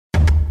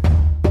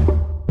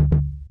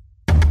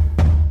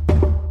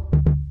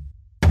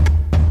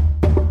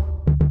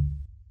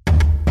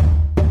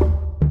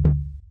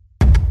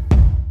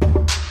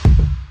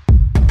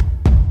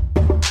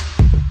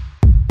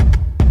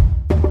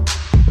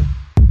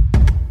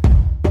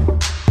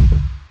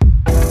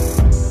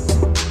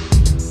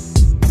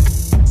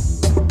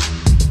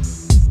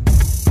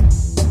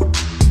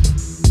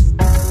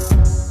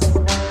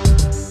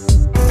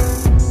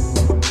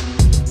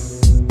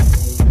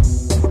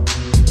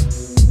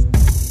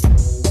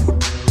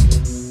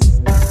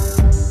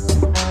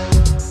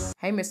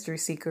Hey mystery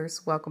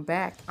seekers, welcome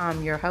back.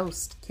 I'm your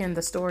host, Ken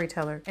the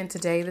Storyteller, and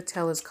today the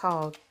tale is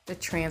called The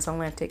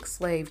Transatlantic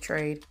Slave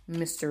Trade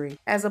Mystery.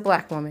 As a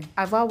black woman,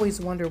 I've always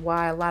wondered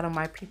why a lot of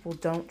my people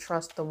don't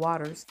trust the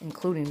waters,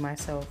 including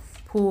myself.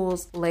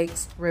 Pools,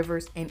 lakes,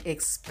 rivers, and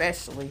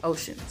especially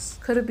oceans.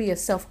 Could it be a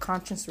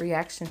self-conscious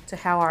reaction to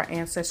how our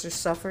ancestors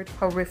suffered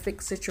horrific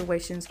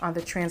situations on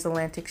the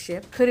transatlantic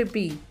ship? Could it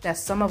be that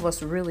some of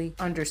us really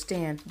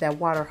understand that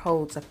water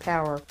holds a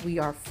power we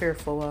are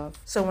fearful of?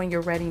 So when you're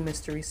ready,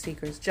 mystery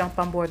seekers, jump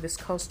on board this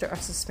coaster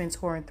of suspense,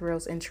 horror, and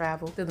thrills and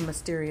travel through the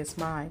mysterious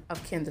mind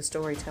of Ken the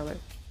Storyteller.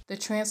 The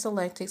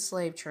transatlantic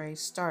slave trade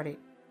started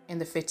in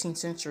the 15th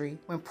century,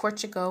 when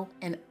Portugal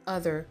and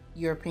other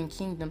European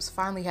kingdoms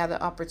finally had the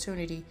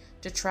opportunity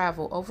to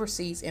travel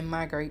overseas and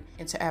migrate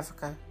into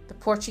Africa. The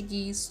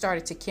Portuguese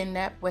started to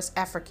kidnap West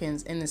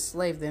Africans and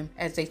enslave them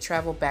as they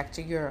traveled back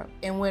to Europe.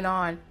 It went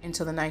on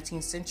until the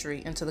 19th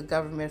century until the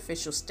government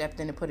officials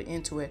stepped in and put an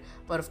end to it,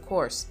 but of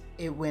course,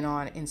 it went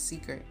on in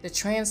secret. The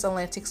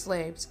transatlantic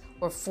slaves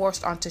were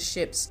forced onto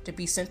ships to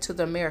be sent to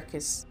the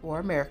Americas, or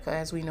America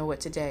as we know it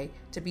today,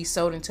 to be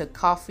sold into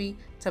coffee,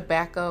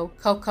 tobacco,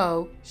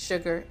 cocoa,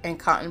 sugar, and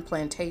cotton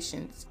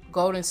plantations,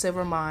 gold and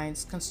silver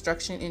mines,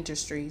 construction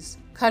industries,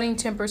 cutting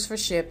timbers for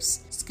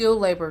ships, skilled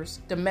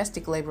laborers,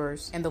 domestic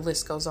laborers, and the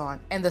list goes on.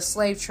 And the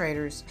slave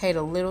traders paid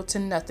a little to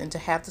nothing to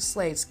have the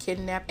slaves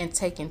kidnapped and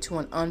taken to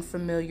an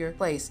unfamiliar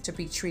place to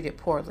be treated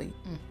poorly.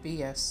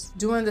 BS.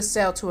 During the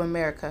sale to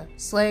America,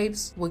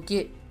 slaves would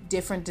get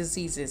different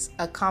diseases,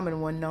 a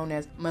common one known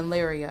as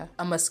malaria,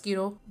 a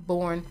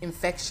mosquito-borne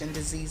infection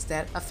disease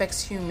that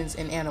affects humans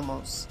and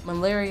animals.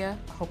 Malaria,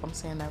 I hope I'm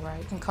saying that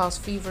right, can cause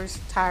fevers,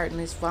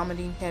 tiredness,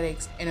 vomiting,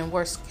 headaches, and in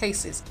worst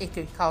cases, it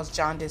could cause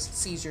jaundice,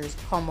 seizures,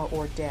 coma,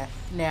 or death.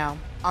 Now,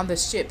 on the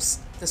ships,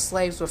 the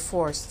slaves were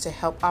forced to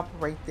help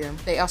operate them.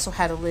 They also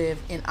had to live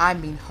in,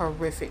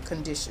 horrific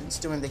conditions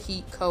during the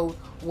heat, cold,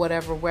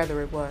 whatever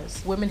weather it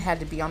was. Women had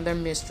to be on their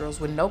minstrels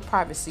with no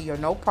privacy or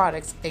no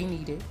products they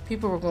needed.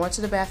 People were going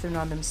to the bathroom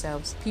on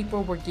themselves.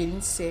 People were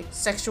getting sick.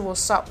 Sexual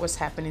assault was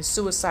happening,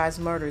 suicides,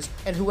 murders,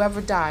 and whoever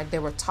died, they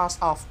were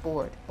tossed off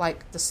board.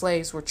 Like the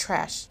slaves were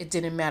trash. It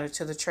didn't matter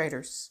to the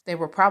traders. They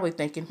were probably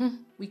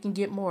thinking, we can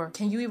get more.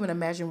 Can you even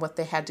imagine what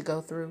they had to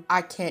go through?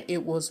 I can't.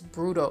 It was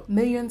brutal.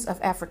 Millions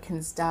of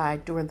Africans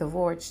died during the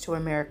voyage to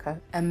America,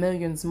 and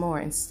millions more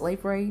in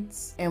slave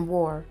raids and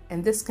war,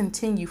 and this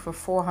continued for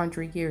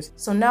 400 years.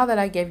 So now that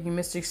I gave you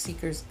mystery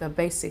seekers the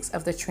basics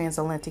of the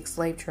transatlantic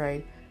slave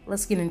trade,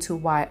 let's get into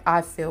why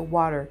I feel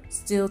water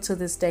still to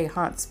this day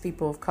haunts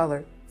people of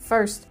color.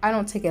 First, I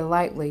don't take it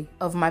lightly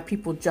of my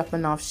people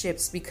jumping off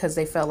ships because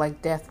they felt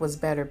like death was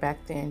better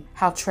back then.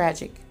 How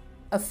tragic.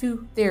 A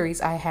few theories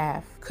I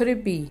have. Could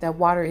it be that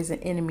water is an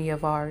enemy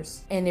of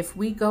ours? And if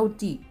we go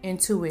deep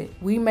into it,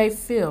 we may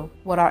feel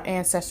what our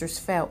ancestors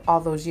felt all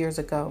those years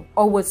ago.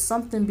 Or would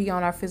something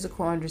beyond our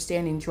physical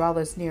understanding draw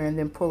us near and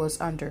then pull us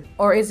under?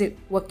 Or is it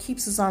what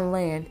keeps us on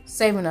land,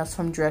 saving us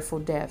from dreadful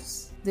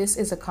deaths? This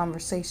is a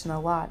conversation a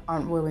lot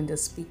aren't willing to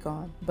speak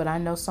on, but I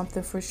know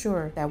something for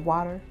sure, that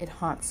water, it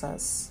haunts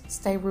us.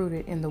 Stay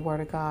rooted in the Word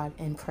of God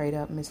and prayed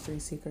up, mystery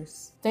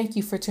seekers. Thank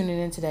you for tuning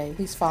in today.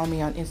 Please follow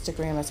me on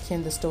Instagram as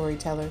Ken the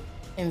Storyteller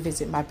and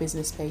visit my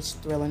business page,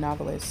 Thriller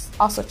Novelist.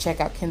 Also check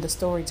out Ken the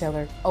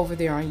Storyteller over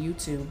there on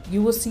YouTube.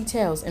 You will see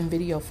tales in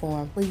video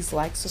form. Please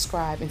like,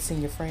 subscribe, and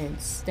send your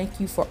friends. Thank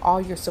you for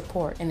all your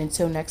support, and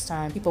until next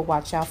time, people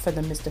watch out for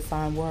the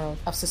mystifying world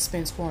of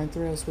suspense, horror, and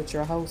thrills with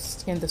your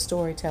host, Ken the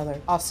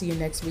Storyteller. I'll see you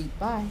next week.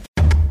 Bye.